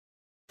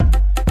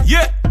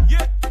Yeah.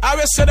 I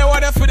will say the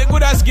one for the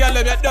good as girl,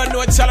 you don't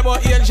know it's all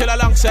about Angel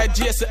alongside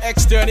Jason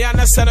Extern. You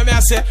understand me? I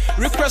say,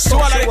 request to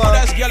all of the good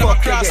as girl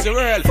across the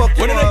world.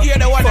 When you don't hear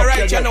the one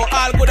right, you know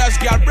all good as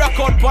girl. Break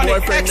out on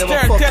it,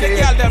 Extern, tell the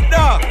girl them,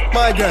 no.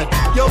 My girl,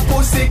 your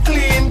pussy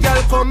clean,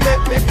 girl, come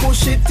make me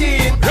push it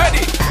in.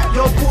 Ready?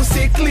 Your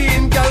pussy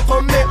clean, girl,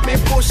 come make me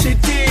push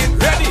it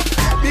in. Ready?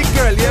 Big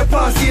girl, you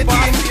pass it in.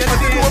 As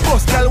you do a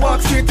bus, girl,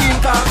 walk straight in.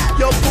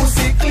 Your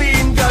pussy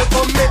clean, girl,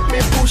 come make me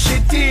push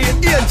it in.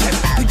 Angel,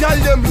 the girl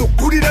them look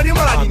good in the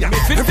morning.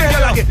 Every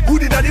girl I get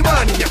good in the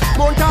morning.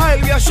 Mount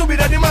Highway, I should be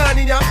in the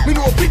morning. Me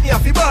know Pitney a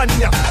fi born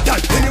in.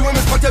 Girl, anyway,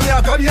 me spot you, me a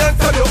grab you and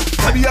stab you.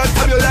 Grab you and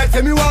stab you like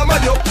say me want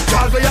mad you.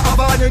 Charles, where you have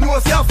on, you know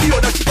say I feel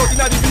that shit out in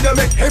the video,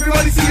 make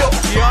everybody see you.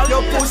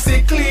 Your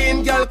pussy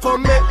clean, girl,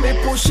 come make me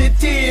push it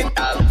in.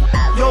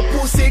 Your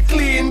pussy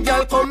clean,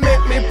 girl, come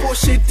make me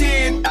push it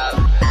in.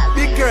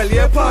 Big girl,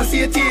 you pass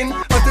 18.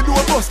 As the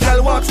door bust,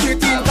 girl, walk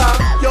straight in.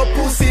 Your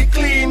pussy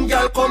clean,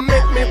 girl, come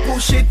make me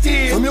push it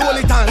in. So me hold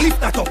it and lift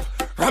that up.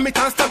 Ram it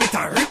and stab it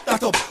and rip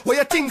that up. Where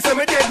you think say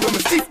me dead when me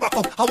stiff back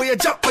up. How where you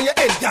jump on your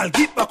head, girl,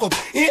 get back up.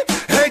 Eh?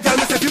 Hey, girl,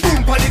 me say fi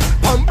boom pan it.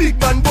 Pan big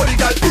man body,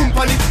 girl, boom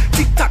pan it.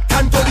 Tic tac,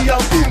 tantody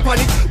and boom pan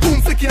it. Boom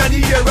flicking at the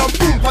air and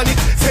boom pan it.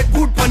 Set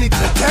good pan it,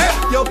 okay?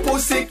 Your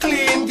pussy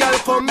clean, girl,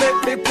 come make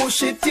me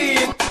push it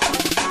in.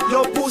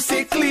 Your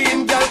pussy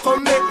clean, girl,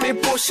 come make me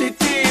push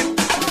it in.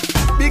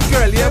 Big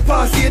girl, you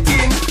pass 18.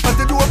 As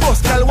the door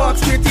bust, girl, walk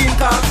straight in.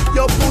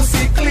 Your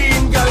pussy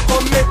clean, girl,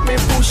 come make me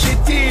push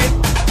it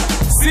in.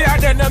 See her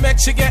then no make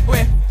she get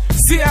way.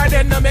 See her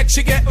then no make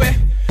she get way.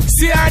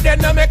 See her then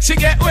no make she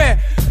get way.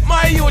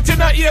 My youth, you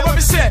not hear what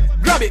me say.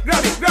 Grab it,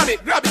 grab it, grab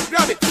it, grab it,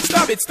 grab it.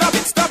 Stop it, stop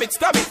it, stop it,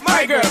 stop it.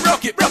 My girl,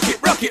 rock it, rock it,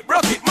 rock it,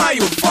 rock it. My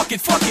youth, fuck it,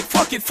 fuck it,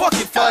 fuck it, fuck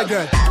it. My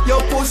girl,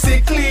 your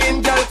pussy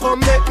clean, girl, come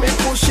make me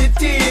push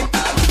it in.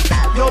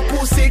 Your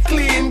pussy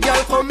clean,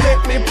 girl, come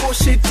make me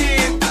push it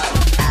in.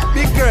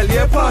 Big girl,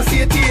 you pass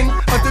 18.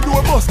 As the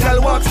door bust,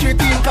 girl, walk straight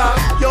in.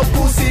 Your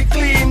pussy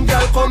clean,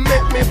 girl, come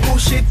make me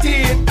push it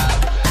in.